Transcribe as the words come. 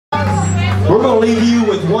We're gonna leave you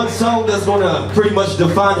with one song that's gonna pretty much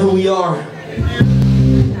define who we are.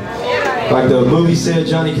 Like the movie said,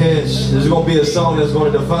 Johnny Cash, there's gonna be a song that's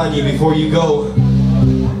gonna define you before you go.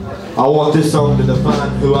 I want this song to define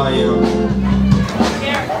who I am.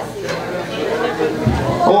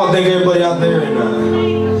 I want to thank everybody out there and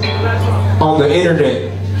on the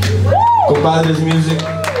internet. Compadresmusic,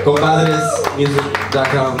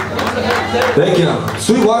 compadresmusic.com. Thank you.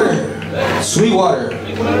 Sweet water. Sweet water.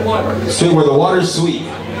 Sweet where the water's sweet.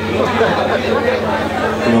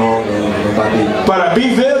 No, Para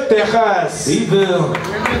Beeville, Texas. Beeville.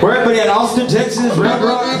 Where everybody at Austin, Texas, Red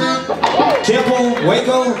Rock, Temple,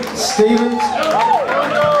 Waco, Stevens,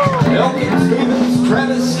 Elgin, Stevens,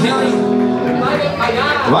 Travis County.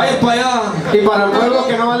 Vaya para allá. Y para el pueblo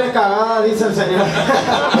que no vale cagada, dice el Señor.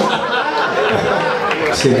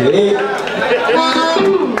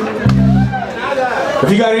 If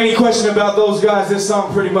you got any question about those guys, this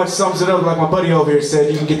song pretty much sums it up like my buddy over here said.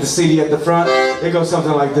 You can get the CD at the front. It goes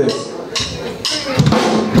something like this.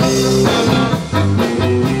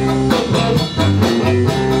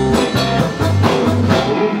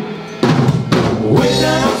 Way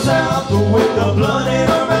down south with the blood in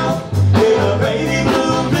her mouth, in a baby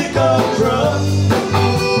blue pickup truck.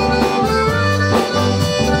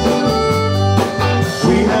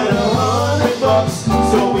 We had $100,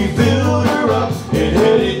 so we filled her up and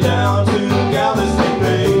headed down to Galveston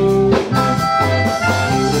Bay.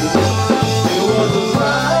 It was a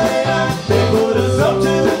Friday night, they put us up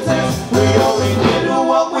to the test. We only did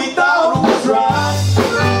what we thought was right.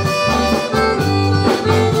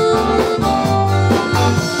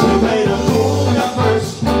 We made a polka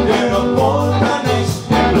first, then a polka next,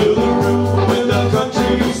 and blew the room with a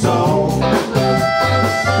country song.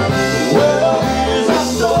 Well, here's a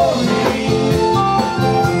story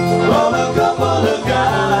of a couple of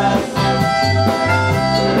guys.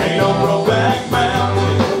 Ain't no Brokeback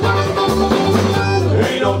Mountain,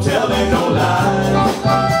 ain't no telling no lies.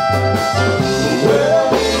 Well,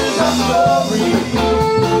 here's a story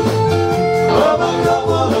of a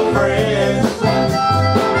couple of friends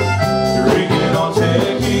drinking on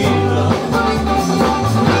tequila,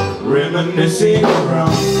 reminiscing around.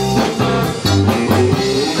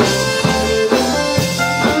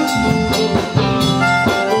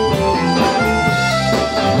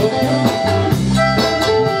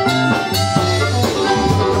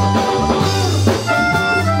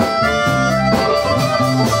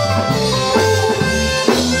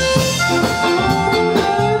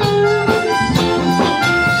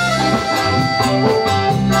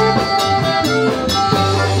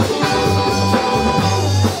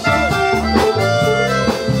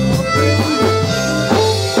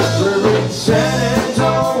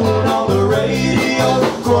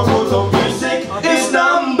 Conjunto music is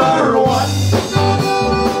 #1.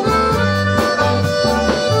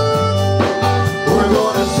 We're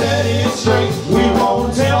gonna set it straight, we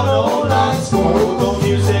won't tell no lies. Conjunto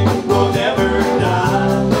music will never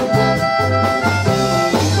die.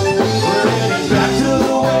 We're heading back to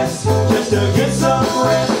the west just to get some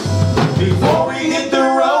rest before we hit the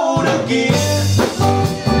road again.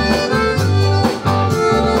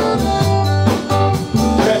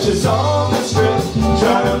 Catch us on the strip,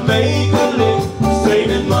 trying to make a lick,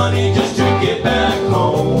 saving money just to get back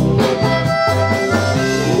home.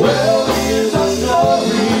 Well, here's a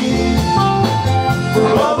story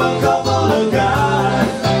of a couple of guys.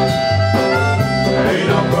 Ain't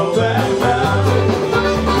no Brokeback Mountain,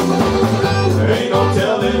 ain't no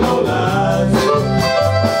telling no lies.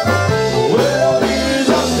 Well, here's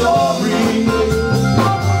a story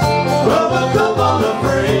of a couple of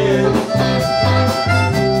friends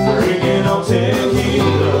drinking on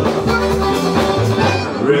tequila,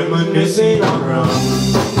 reminiscing on rum.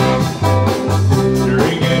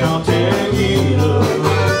 Drinking on tequila,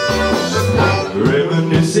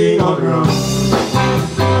 reminiscing on rum.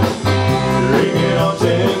 Drinking on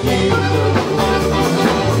tequila,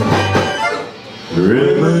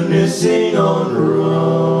 reminiscing on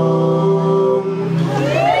rum.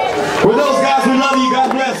 With those guys, we love you. God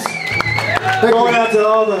bless. Going out to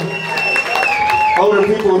all the older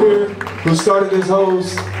people here who started this whole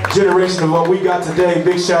generation of what we got today.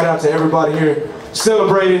 Big shout out to everybody here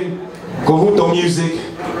celebrating Conjunto music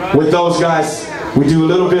with those guys. We do a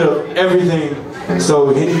little bit of everything. So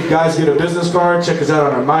if you guys get a business card, check us out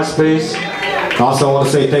on our MySpace. I also want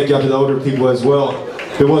to say thank y'all to the older people as well.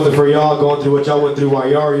 If it wasn't for y'all going through what y'all went through while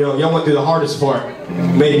y'all were young, y'all went through the hardest part.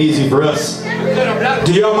 Made it easy for us.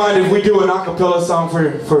 Do y'all mind if we do an a cappella song for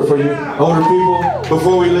you older people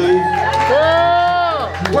before we leave?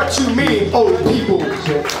 What you mean, old people?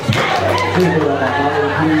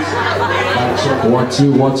 1,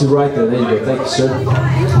 2, 1, 2, right there. There you go. Thank you, sir.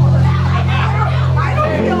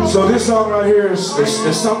 So this song right here is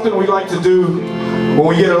something we like to do when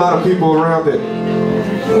we get a lot of people around that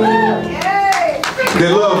they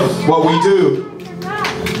love what we do.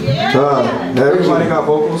 Everybody got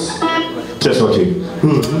vocals? Just what you.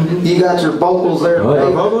 You got your vocals there.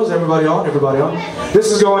 Vocals? Everybody on? Everybody on?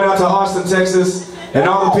 This is going out to Austin, Texas, and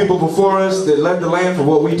all the people before us that led the land for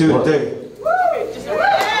what we do today.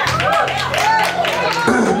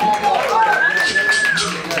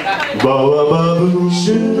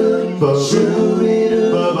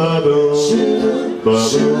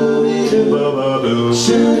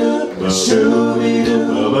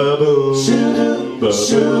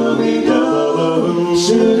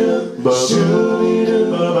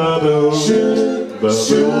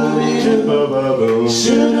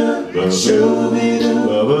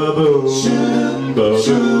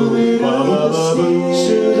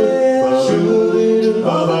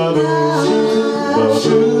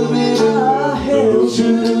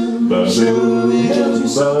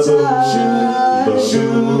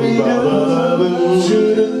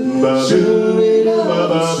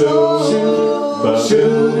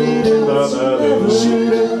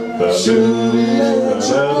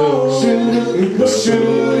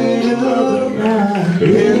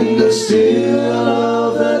 In the still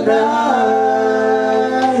of the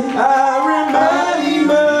night, I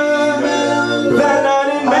remember that night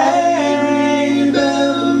in May,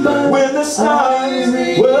 when the stars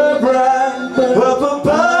were bright up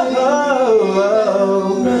above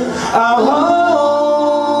our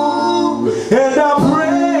home, and I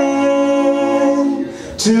pray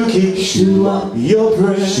to keep your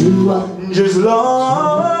prayer just long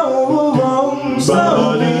so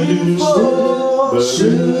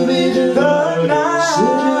before the night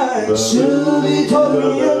hold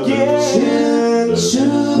me again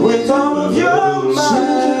with all of your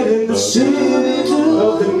might in the still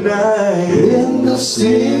of the night, in the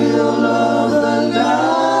still of the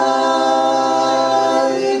night,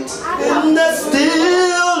 in the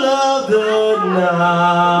still of the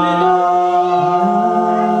night.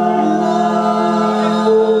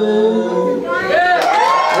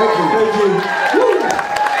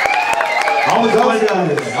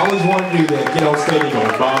 I always wanted to do that. Get on stage and go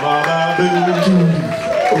ba ba ba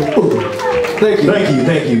boo. Thank you. Thank you,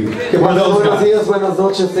 thank you. Buenos dias, buenas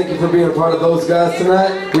noches. Thank you for being a part of those guys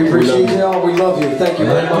tonight. We appreciate y'all. We love you. Thank you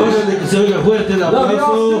very much.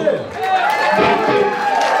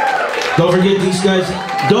 Don't forget these guys,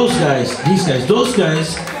 those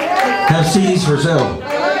guys have CDs for sale.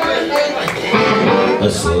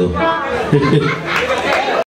 That's slow.